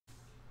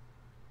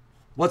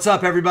What's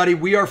up, everybody?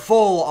 We are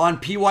full on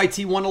PYT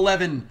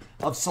 111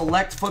 of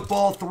Select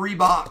Football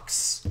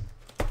 3-box.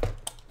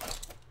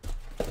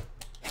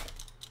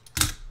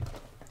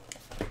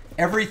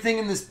 Everything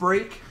in this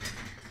break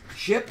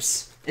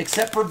ships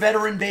except for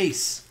Veteran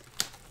Base.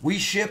 We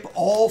ship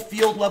all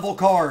field level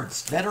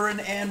cards,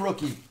 Veteran and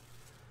Rookie.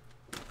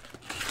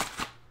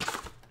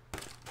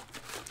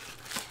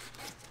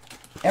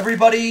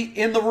 Everybody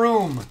in the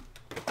room,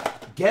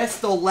 guess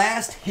the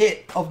last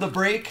hit of the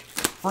break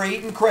for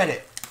 8 in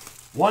credit.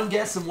 One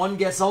guess and one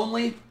guess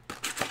only.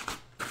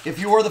 If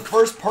you are the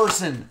first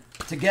person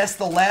to guess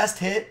the last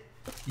hit,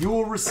 you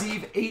will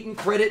receive 8 in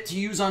credit to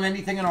use on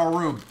anything in our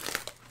room.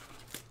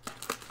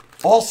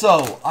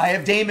 Also, I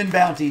have Damon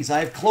bounties. I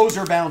have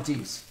closer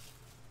bounties.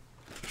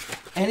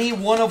 Any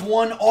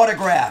one-of-one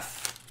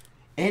autograph.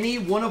 Any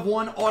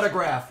one-of-one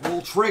autograph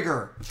will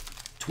trigger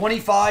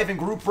 25 in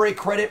group break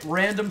credit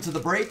random to the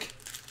break.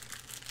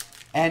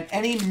 And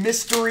any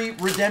mystery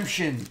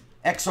redemption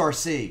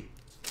XRC.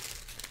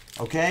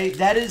 Okay,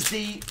 that is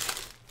the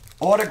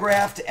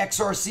autographed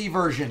XRC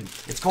version.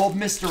 It's called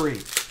Mystery.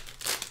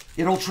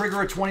 It'll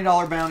trigger a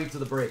 $20 bounty to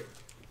the break.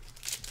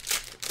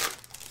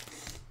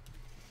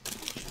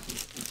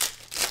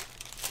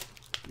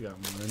 You got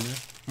more in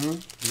there?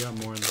 You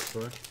got more in the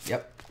store?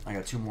 Yep, I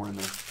got 2 more in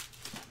there.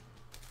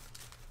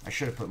 I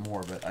should have put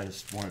more, but I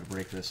just wanted to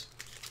break this.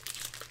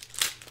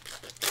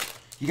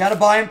 You got to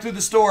buy them through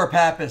the store,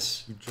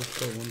 Pappas. You just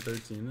put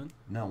 113 in?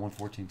 No,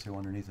 114 too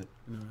underneath it.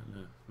 No.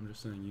 I'm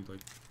just saying you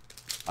like...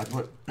 I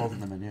put both of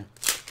them in, yeah.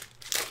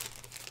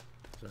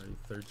 There's already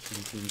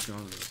 13 teams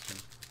gone this time.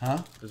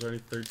 Huh? There's already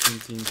 13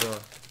 teams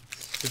off.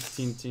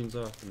 15 teams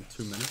off in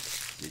 2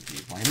 minutes. Do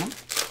you blame them?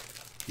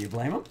 Do you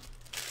blame them?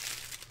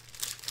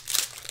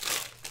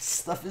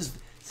 Stuff is...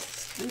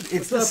 Dude,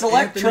 it's the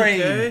Select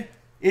train.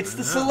 It's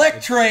the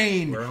Select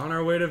train. We're on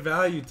our way to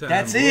Value Town.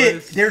 That's boys.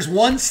 it. There's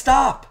one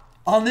stop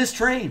on this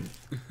train.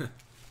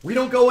 We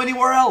don't go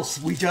anywhere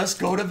else. We just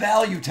go to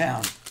Value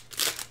Town.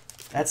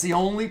 That's the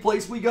only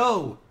place we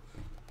go.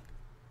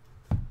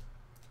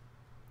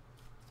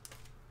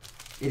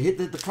 It hit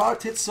the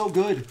product hits so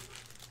good.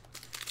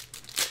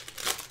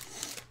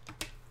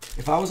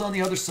 If I was on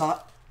the other side,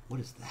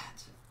 what is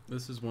that?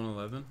 This is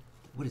 111.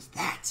 What is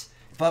that?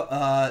 If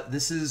I,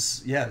 this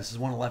is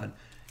 111.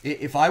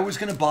 If I was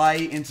gonna buy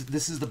into,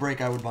 this is the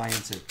break I would buy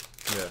into.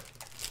 Yeah.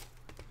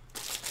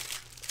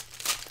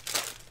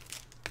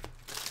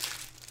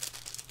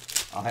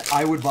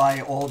 I would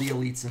buy all the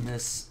elites in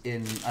this.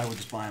 I would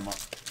just buy them up.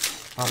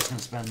 If I was gonna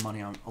spend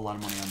money on a lot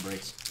of money on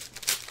breaks.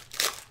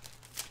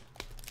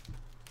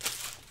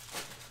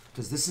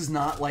 Because this is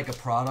not like a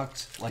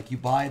product like you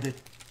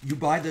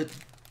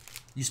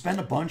spend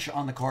a bunch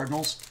on the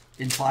Cardinals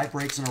in 5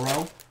 breaks in a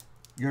row,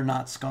 you're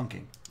not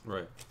skunking.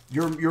 Right.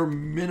 Your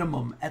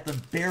minimum, at the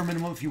bare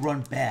minimum, if you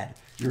run bad,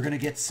 you're gonna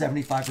get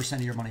 75%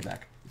 of your money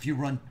back. If you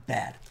run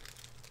bad,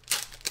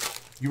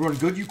 you run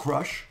good, you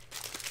crush.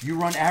 You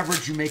run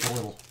average, you make a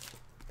little.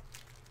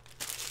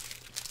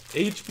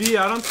 HB,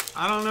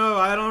 I don't know.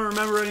 I don't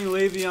remember any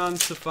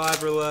Le'Veons to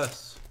 5 or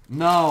less.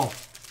 No.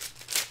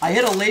 I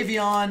hit a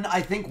Le'Veon,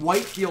 I think,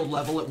 Whitefield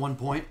level at one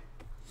point,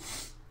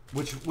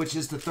 which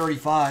is the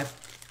 35.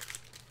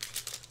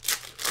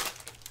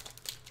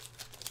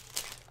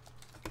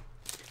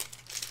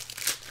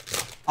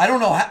 I don't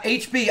know how,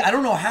 HB, I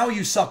don't know how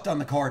you sucked on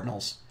the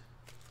Cardinals.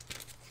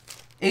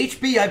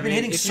 HB, I've been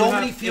hitting so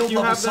many field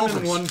level silvers.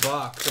 If you have them in one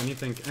box,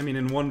 anything, I mean,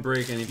 in one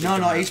break, anything. No,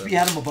 HB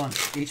had him a bunch.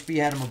 HB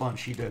had him a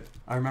bunch. He did.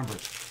 I remember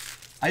it.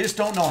 I just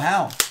don't know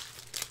how.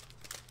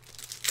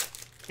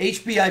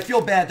 HB, I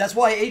feel bad. That's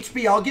why,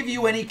 HB, I'll give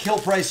you any kill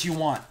price you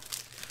want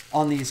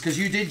on these, because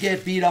you did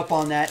get beat up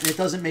on that, and it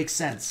doesn't make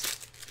sense.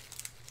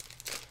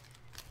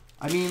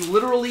 I mean,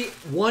 literally,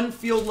 1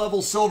 field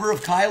level silver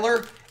of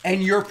Kyler,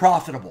 and you're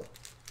profitable.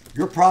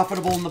 You're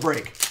profitable in the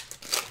break,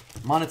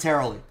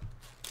 monetarily.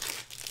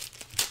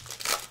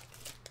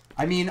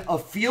 I mean, a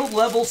field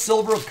level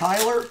silver of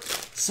Kyler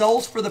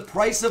sells for the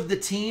price of the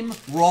team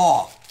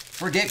raw.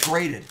 Forget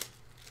graded.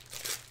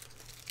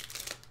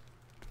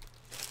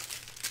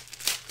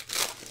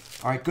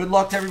 All right, good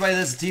luck to everybody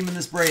that's a team in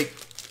this break.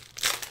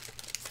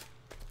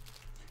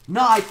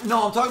 No, I'm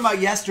talking about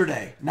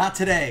yesterday, not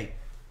today.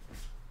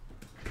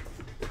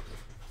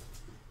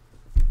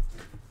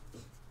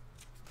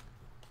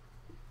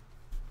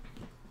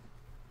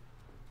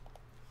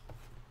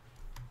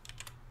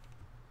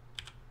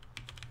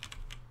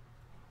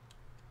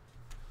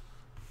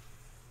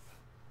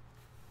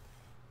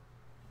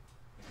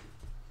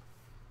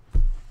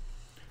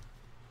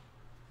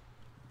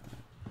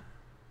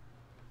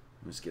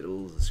 Just get a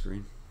little of the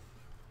screen.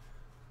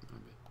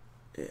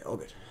 Yeah, all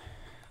good.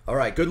 All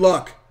right, good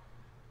luck.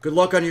 Good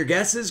luck on your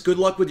guesses. Good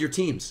luck with your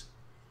teams.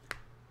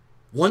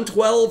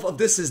 112 of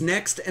this is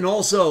next. And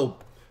also,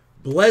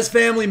 Blez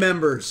family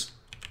members.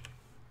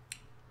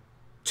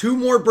 2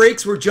 more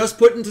breaks were just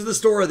put into the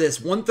store of this.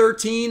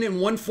 113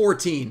 and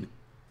 114.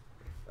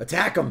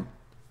 Attack them.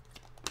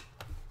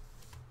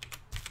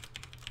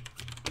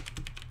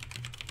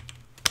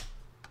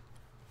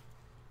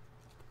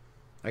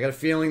 I got a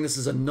feeling this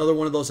is another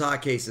one of those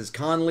hot cases.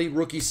 Conley,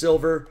 rookie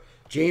silver.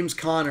 James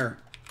Conner,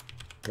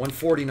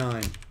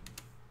 149.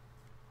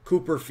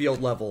 Cooper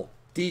field level.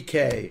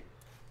 DK.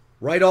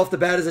 Right off the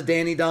bat is a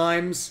Danny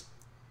Dimes.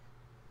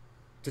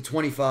 To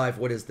 25.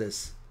 What is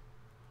this?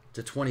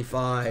 To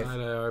 25. Tie-dye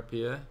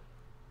RPA.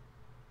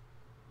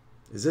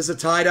 Is this a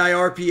tie-dye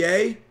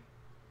RPA?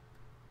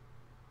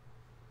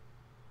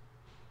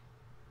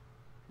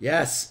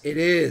 Yes, it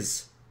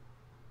is.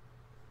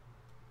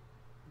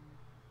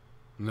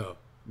 No.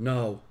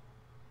 No.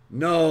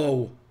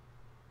 No.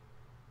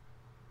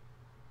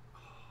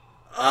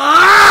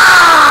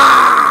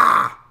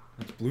 Ah!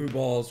 That's blue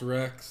balls,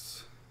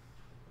 Rex.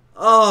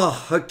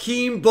 Oh,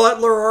 Hakeem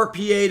Butler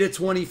RPA to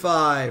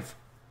 25.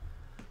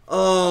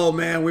 Oh,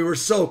 man, we were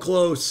so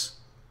close.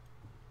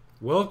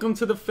 Welcome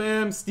to the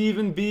fam,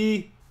 Stephen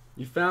B.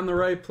 You found the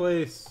right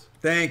place.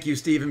 Thank you,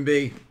 Stephen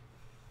B.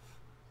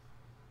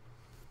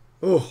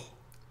 Oh.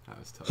 That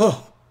was tough.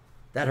 Oh.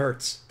 That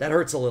hurts. That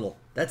hurts a little.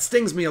 That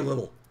stings me a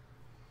little.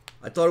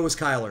 I thought it was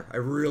Kyler. I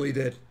really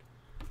did.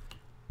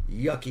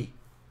 Yucky.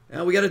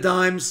 Now we got a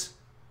Dimes.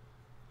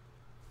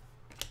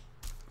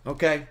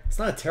 Okay. It's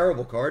not a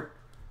terrible card.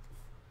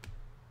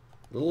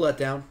 Little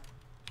letdown.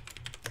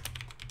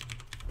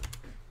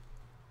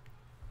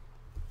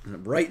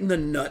 And right in the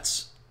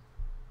nuts.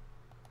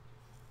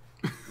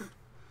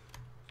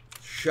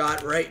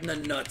 Shot right in the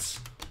nuts.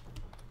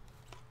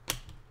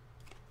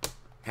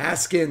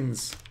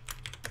 Haskins.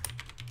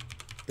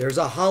 There's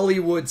a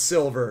Hollywood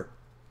silver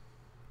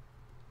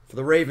for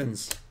the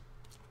Ravens.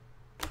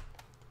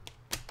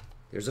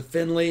 There's a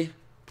Finley.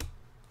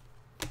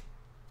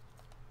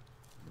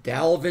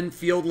 Dalvin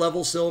field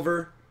level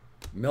silver.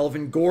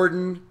 Melvin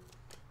Gordon,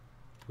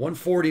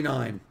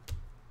 149.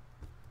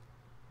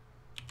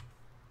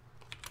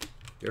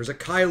 There's a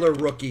Kyler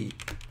rookie.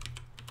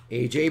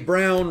 A.J.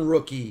 Brown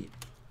rookie.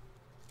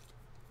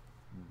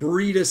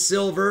 Breida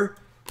silver.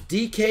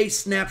 DK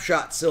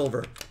snapshot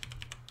silver.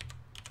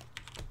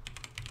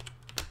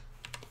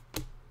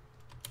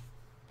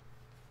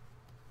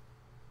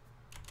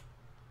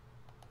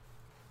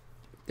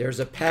 There's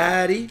a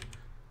Patty.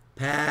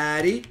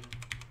 And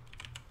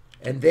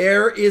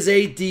there is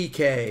a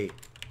DK.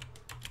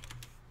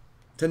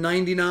 To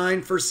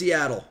 99 for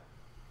Seattle.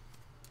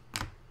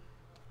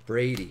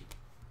 Brady.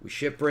 We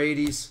ship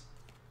Brady's.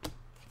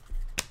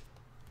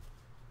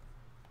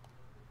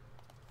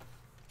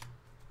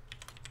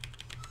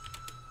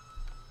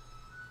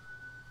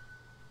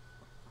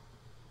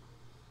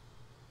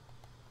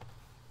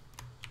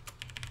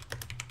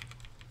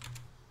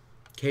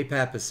 K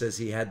Pappas says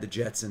he had the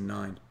Jets in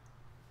 9.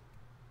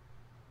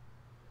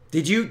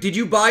 Did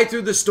you buy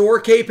through the store,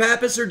 K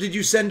Pappas, or did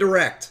you send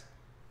direct?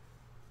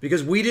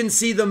 Because we didn't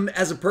see them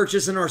as a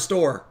purchase in our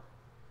store.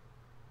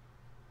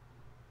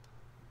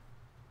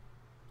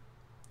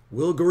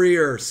 Will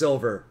Greer,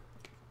 silver.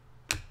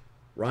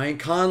 Ryan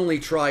Conley,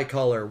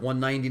 tricolor,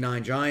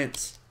 199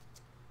 Giants.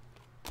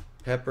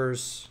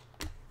 Peppers.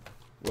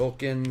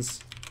 Wilkins.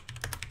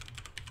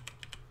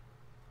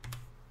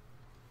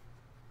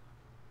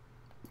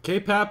 K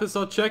Pappas,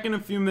 I'll check in a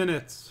few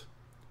minutes.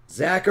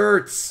 Zach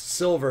Ertz,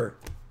 silver.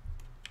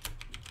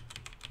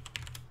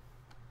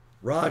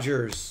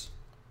 Rogers.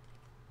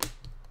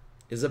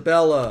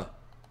 Isabella.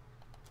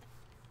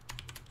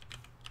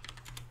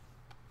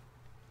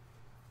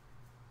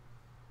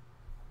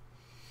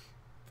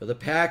 For the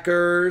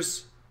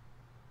Packers.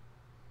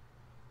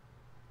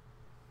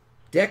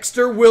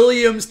 Dexter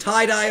Williams,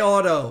 tie-dye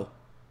auto.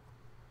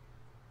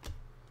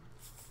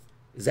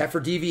 Is that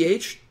for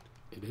DVH?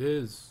 It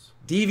is.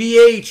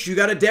 DVH, you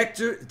got a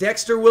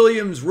Dexter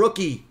Williams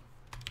rookie.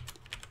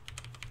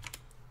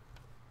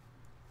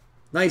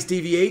 Nice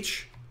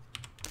DVH.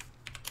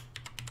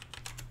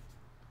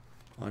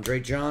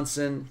 Andre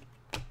Johnson,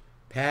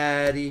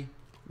 Patty,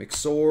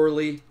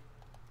 McSorley,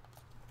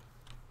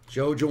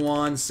 Joe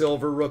Jawan,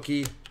 silver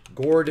rookie,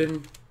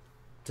 Gordon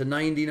to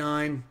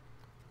 99.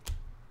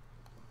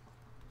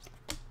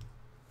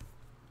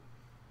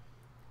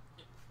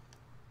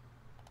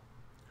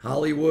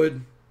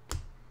 Hollywood.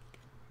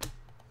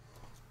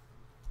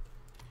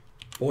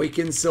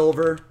 Boykin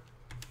silver.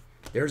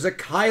 There's a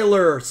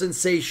Kyler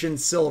sensation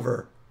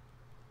silver.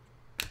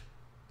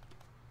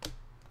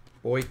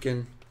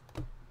 Boykin.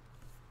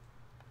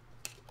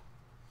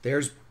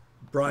 There's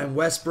Brian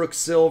Westbrook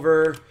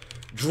silver.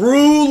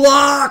 Drew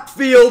Lock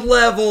field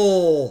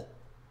level.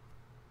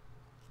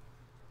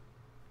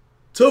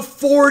 To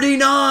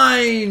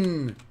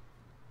 49.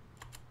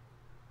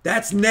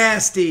 That's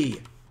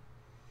nasty.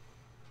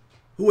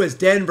 Who has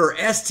Denver?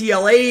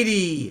 STL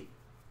 80.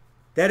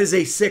 That is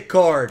a sick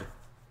card.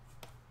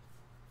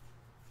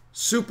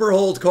 Super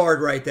hold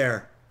card right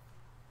there.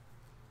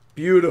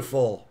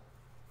 Beautiful.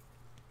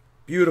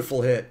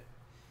 Beautiful hit.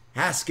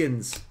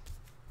 Haskins.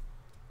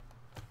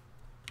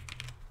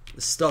 The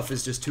stuff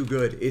is just too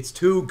good. It's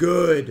too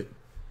good.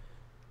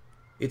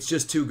 It's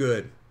just too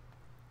good.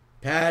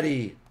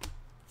 Patty.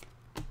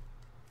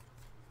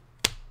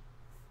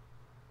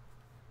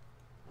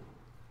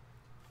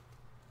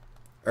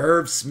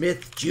 Irv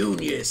Smith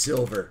Jr.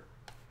 silver.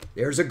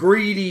 There's a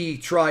Greedy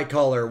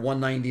tricolor,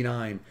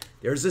 199.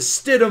 There's a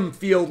Stidham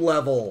field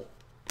level.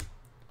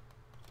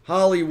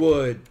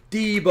 Hollywood,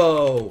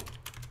 Debo,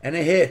 and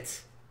a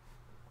hit.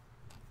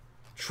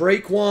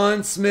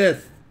 Traquan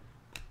Smith.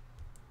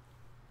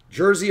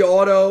 Jersey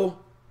auto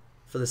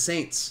for the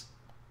Saints.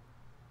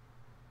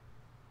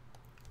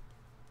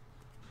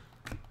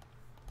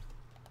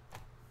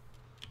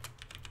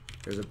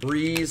 There's a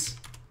Breeze.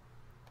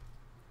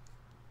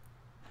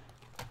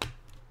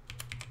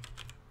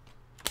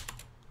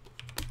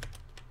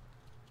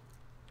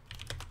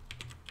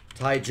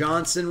 Ty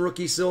Johnson,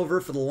 rookie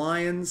silver for the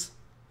Lions.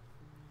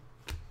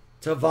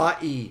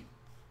 Tavai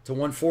to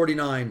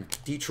 149,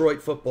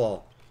 Detroit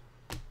football.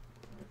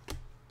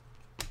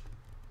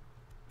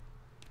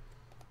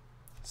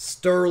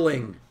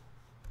 Sterling,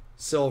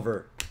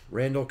 silver.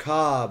 Randall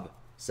Cobb,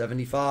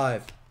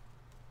 75.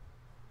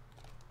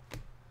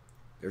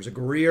 There's a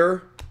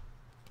Greer.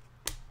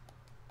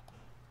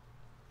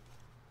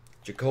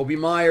 Jacoby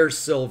Myers,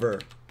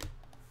 silver.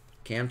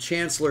 Cam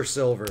Chancellor,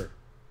 silver.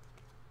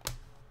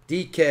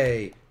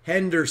 DK,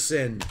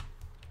 Henderson.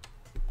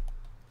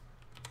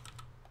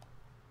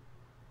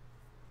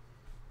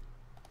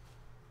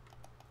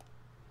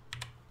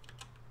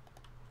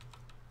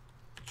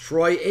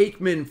 Troy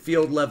Aikman,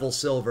 field level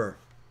silver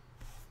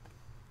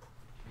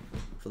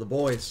for the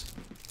boys.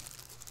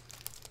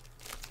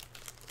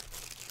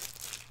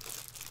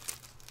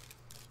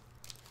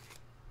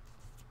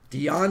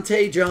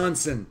 Deontay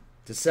Johnson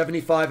to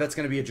 75. That's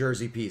going to be a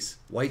jersey piece.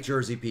 White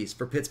jersey piece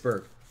for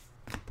Pittsburgh.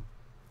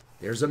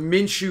 There's a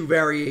Minshew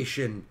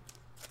variation.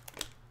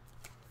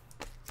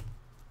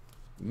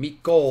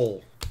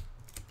 Mikol.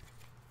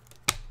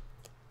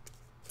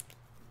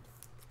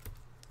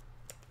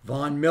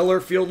 Von Miller,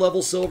 field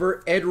level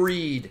silver. Ed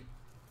Reed,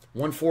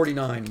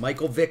 149.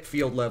 Michael Vick,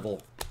 field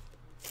level.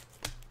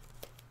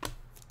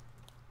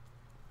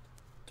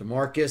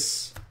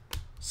 DeMarcus,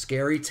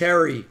 Scary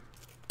Terry.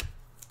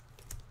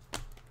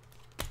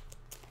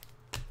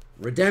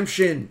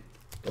 Redemption.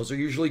 Those are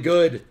usually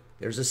good.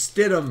 There's a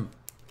Stidham.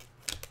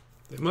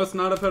 They must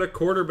not have had a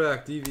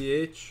quarterback,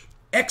 DVH.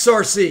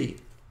 XRC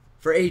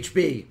for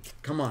HB.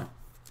 Come on.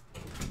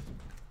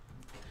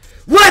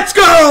 Let's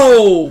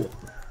go!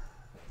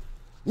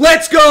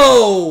 Let's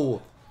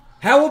go!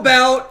 How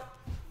about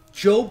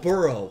Joe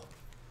Burrow?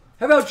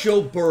 How about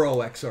Joe Burrow,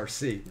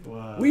 XRC?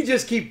 Wow. We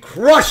just keep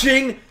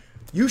crushing.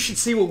 You should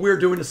see what we're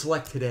doing to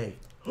select today.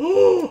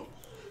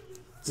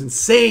 It's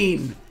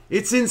insane.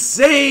 It's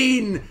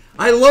insane.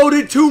 I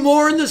loaded 2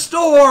 more in the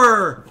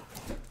store.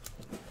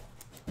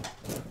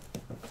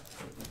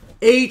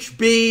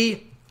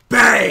 HB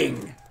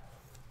bang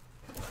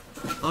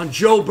on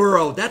Joe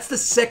Burrow. That's the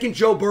second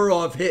Joe Burrow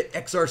I've hit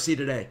XRC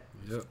today.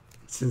 Yep.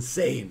 It's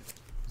insane.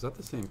 Is that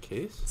the same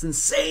case? It's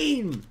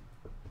insane.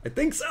 I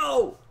think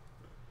so.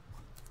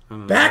 I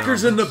don't know.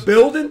 Backers in the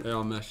building. They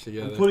all mesh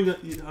together.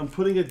 I'm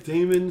putting a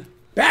Damon.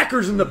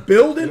 Backers in the You know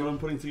building. what I'm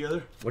putting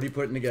together? What are you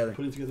putting together?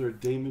 Putting together a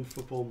Damon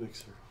football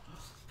mixer.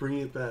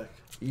 Bringing it back.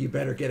 You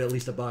better get at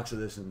least a box of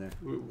this in there.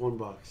 1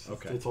 box.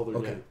 Okay. That's all they're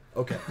Okay. getting.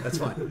 Okay. That's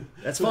fine.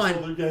 That's That's all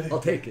fine. they're getting.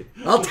 I'll take it.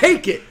 I'll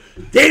take it.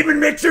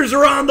 Damon mixers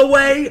are on the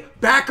way.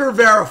 Backer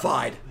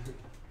verified.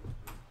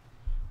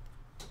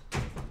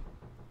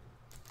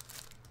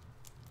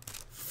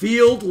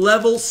 Field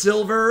level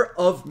silver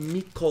of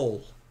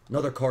Mikol.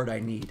 Another card I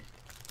need.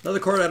 Another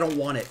card I don't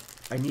want it.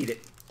 I need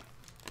it.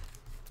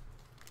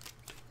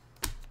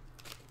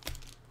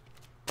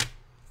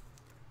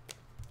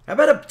 How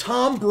about a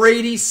Tom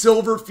Brady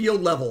silver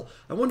field level?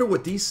 I wonder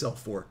what these sell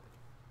for.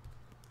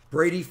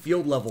 Brady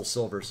field level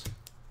silvers.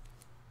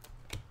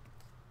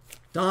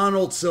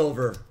 Donald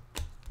silver.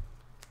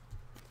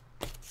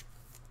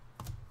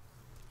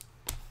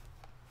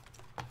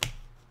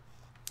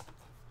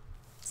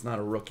 It's not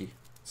a rookie.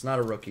 It's not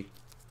a rookie.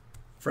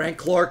 Frank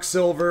Clark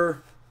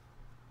silver.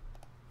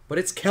 But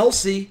it's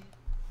Kelsey.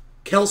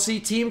 Kelsey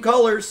team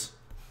colors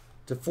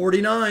to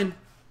 49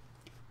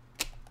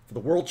 for the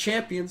world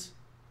champions.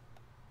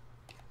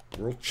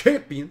 World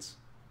champions.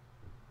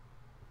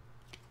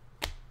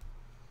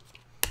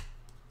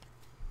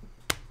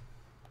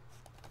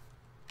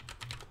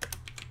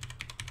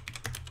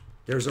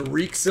 There's a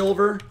Reek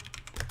silver.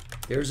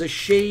 There's a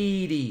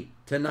Shady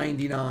to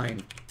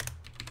 99.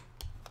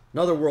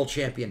 Another world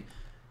champion.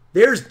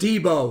 There's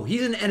Debo.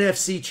 He's an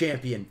NFC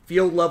champion.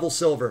 Field level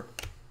silver.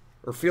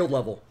 Or field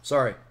level.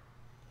 Sorry.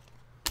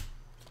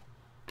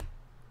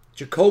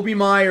 Jacoby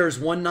Myers,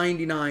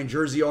 199.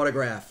 Jersey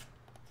autograph.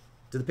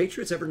 Did the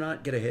Patriots ever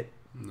not get a hit?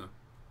 No.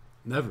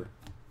 Never.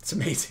 It's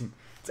amazing.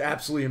 It's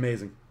absolutely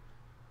amazing.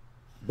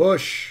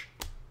 Bush.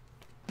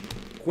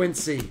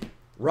 Quincy.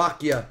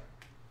 Rakia.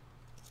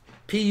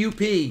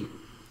 PUP.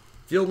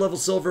 Field level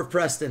silver of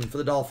Preston for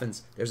the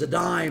Dolphins. There's a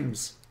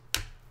Dimes.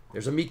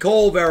 There's a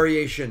Mikol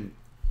variation.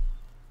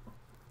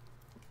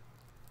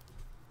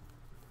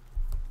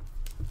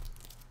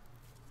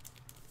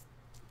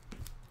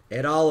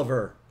 Ed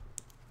Oliver.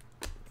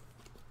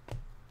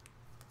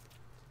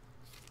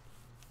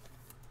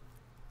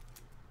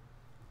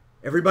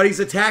 Everybody's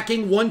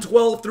attacking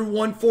 112 through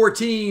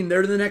 114.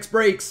 They're to the next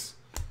breaks.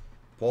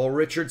 Paul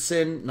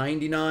Richardson,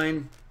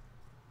 99.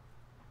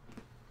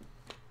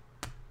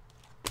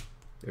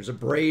 There's a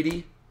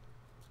Brady.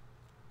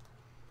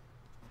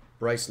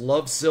 Bryce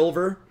Love,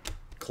 silver.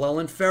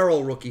 Clelin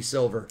Ferrell, rookie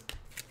silver.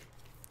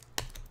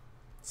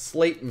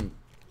 Slayton.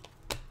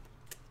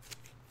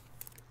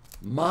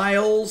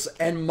 Miles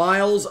and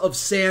Miles of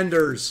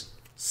Sanders,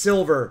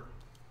 silver.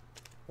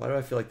 Why do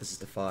I feel like this is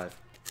the 5?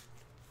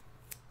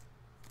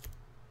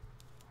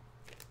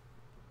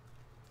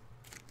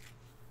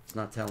 It's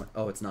not telling.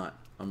 Oh, it's not.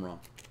 I'm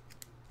wrong.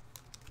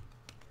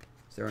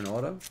 Is there an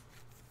auto?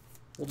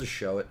 We'll just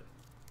show it.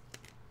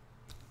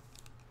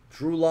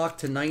 Drew Lock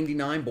to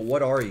 99, but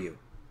what are you?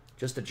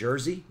 Just a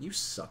jersey? You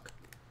suck.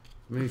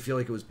 Made me feel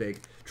like it was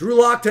big.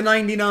 Drew Lock to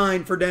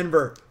 99 for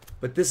Denver.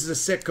 But this is a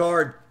sick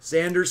card.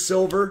 Sanders,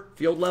 silver,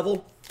 field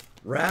level.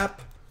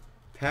 Rapp,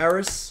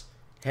 Paris,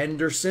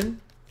 Henderson.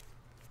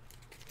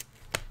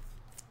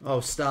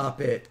 Oh,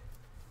 stop it.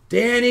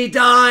 Danny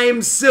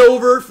Dimes,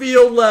 silver,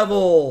 field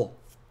level.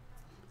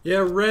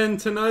 Yeah, Ren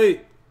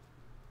tonight.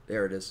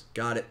 There it is.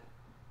 Got it.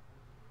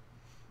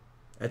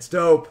 That's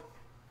dope.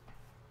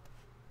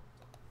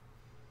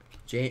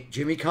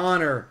 Jimmy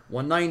Connor,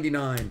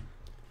 199.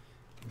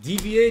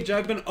 DVH,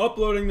 I've been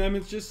uploading them.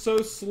 It's just so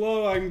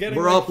slow. I'm getting.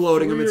 We're like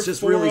uploading them. 3 It's or just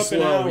 4 really up an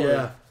slow. hour.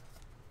 Yeah.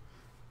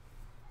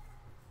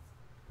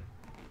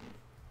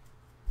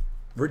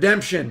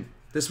 Redemption.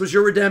 This was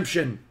your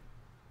redemption.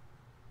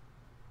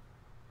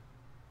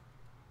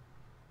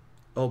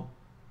 Oh,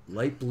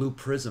 light blue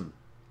prism.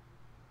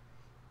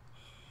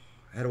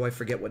 How do I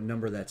forget what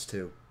number that's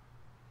to?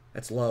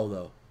 That's low,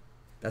 though.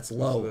 That's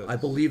low. I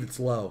believe it's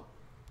low.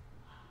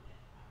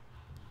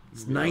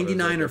 It's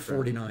 99 or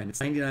 49. It's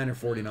 99 or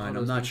 49.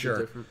 I'm not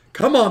sure.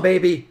 Come on,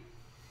 baby.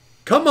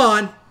 Come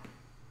on.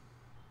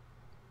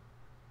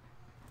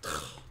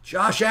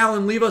 Josh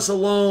Allen, leave us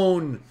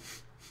alone.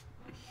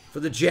 For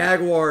the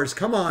Jaguars.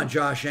 Come on,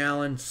 Josh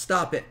Allen.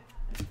 Stop it.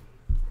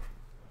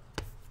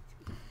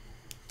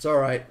 It's all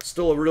right.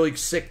 Still a really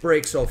sick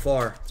break so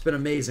far. It's been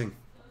amazing.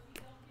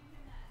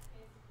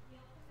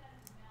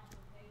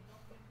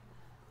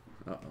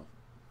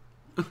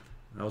 Uh-oh.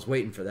 I was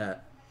waiting for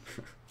that.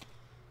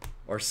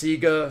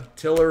 Arcega,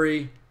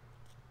 Tillery,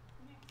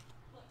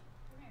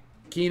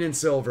 Keenan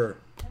Silver,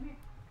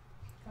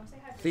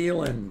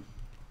 Thielen,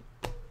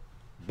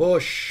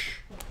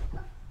 Bush,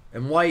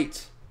 and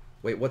White.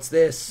 Wait, what's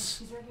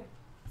this?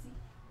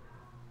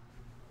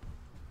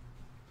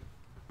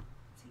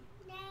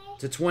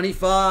 To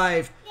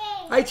 25.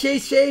 Hi,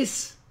 Chase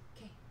Chase.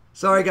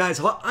 Sorry, guys.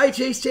 Hi,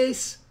 Chase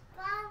Chase.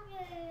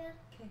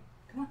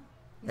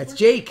 That's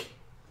Jake.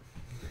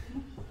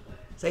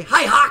 Say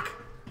hi, Hawk.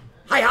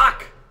 Hi,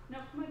 Hawk.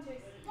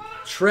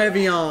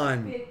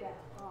 Trevion.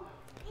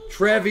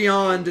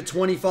 Trevion to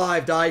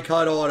 25. Die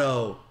cut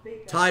auto.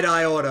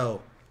 Tie-dye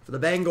auto. For the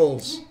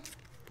Bengals.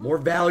 More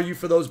value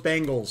for those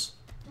Bengals.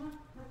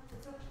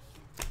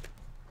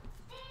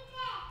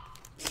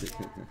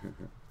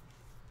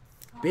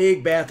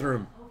 Big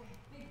bathroom.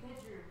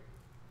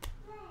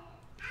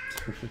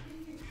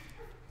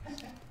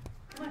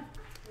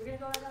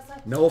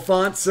 No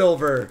font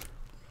silver.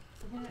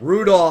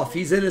 Rudolph,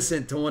 he's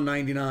innocent to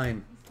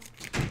 199.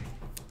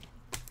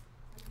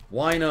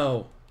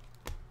 Wino.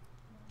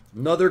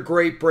 Another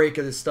great break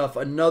of this stuff.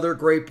 Another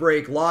great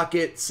break.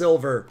 Lockett,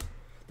 silver.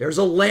 There's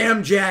a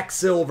Lambjack,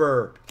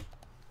 silver.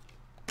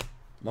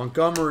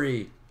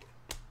 Montgomery.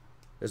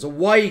 There's a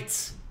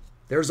white.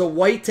 There's a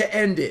white to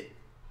end it.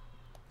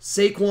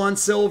 Saquon,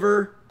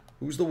 silver.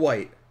 Who's the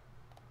white?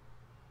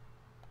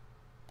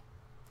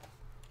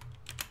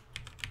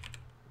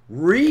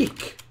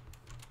 Reek.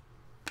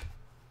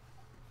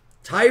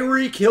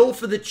 Tyreek Hill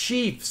for the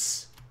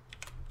Chiefs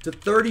to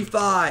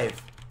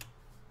 35.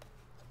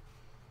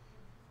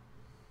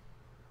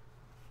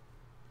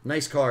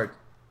 Nice card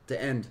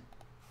to end.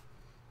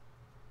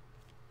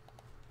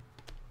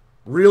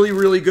 Really,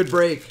 really good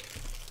break.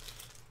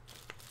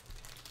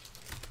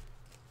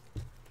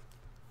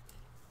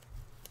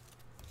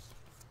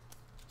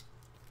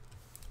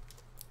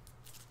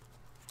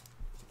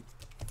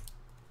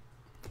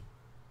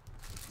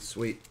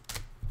 Sweet.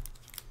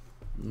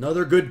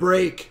 Another good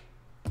break.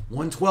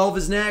 112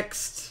 is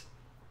next.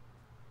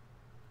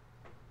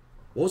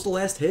 What was the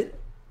last hit?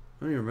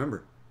 I don't even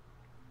remember.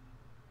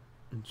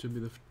 It should be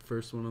the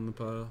first one on the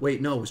pile.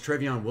 Wait, no, it was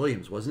Trevion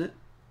Williams, wasn't it?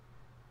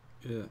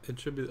 Yeah, it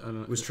should be. I don't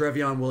know. It was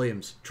Trevion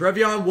Williams.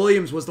 Trevion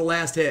Williams was the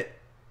last hit.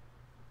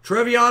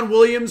 Trevion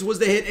Williams was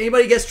the hit.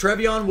 Anybody guess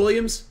Trevion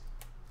Williams?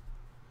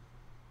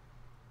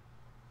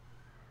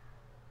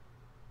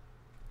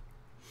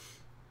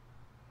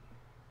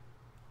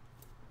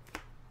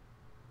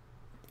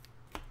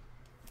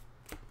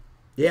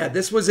 Yeah,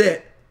 this was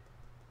it.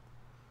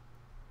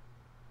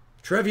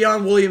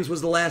 Trevion Williams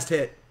was the last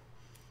hit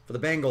for the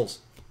Bengals.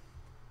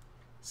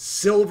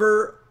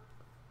 Silver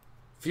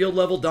field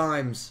level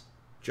dimes.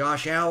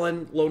 Josh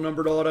Allen, low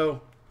numbered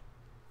auto.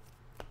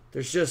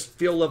 There's just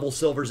field level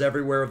silvers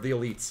everywhere of the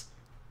elites.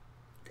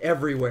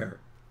 Everywhere.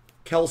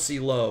 Kelsey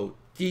low.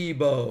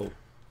 Debo.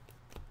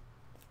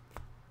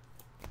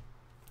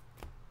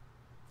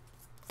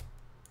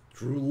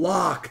 Drew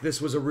Lock. This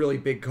was a really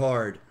big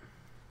card.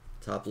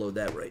 Top load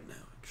that right now,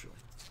 actually.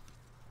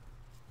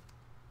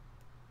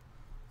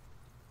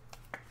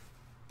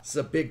 This is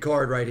a big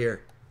card right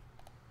here.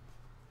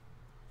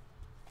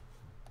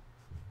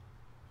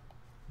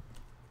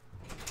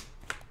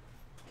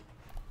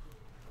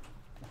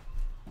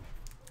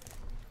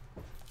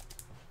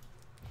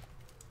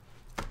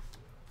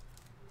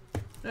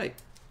 Hey.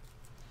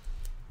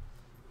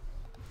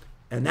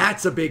 And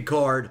that's a big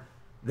card.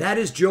 That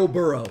is Joe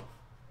Burrow.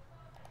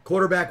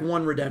 Quarterback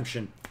 1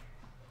 redemption.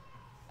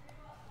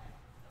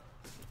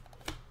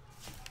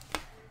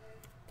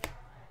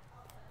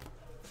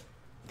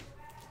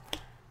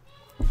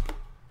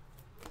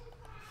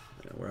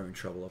 Yeah, we're having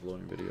trouble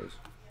uploading videos.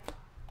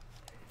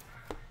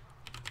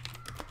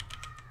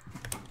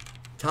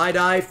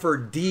 Tie-dye for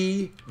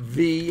DVH.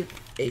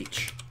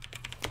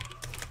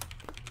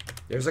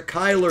 There's a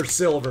Kyler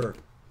Silver.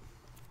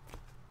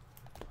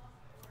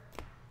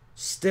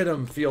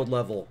 Stidham field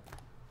level.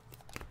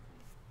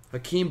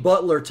 Hakeem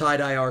Butler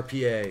tie-dye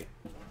RPA.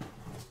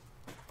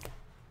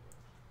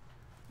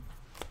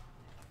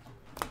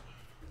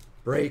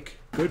 Break.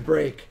 Good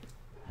break.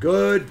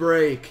 Good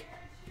break.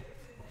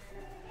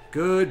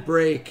 Good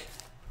break.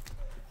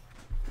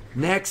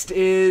 Next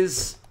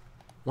is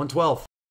 112.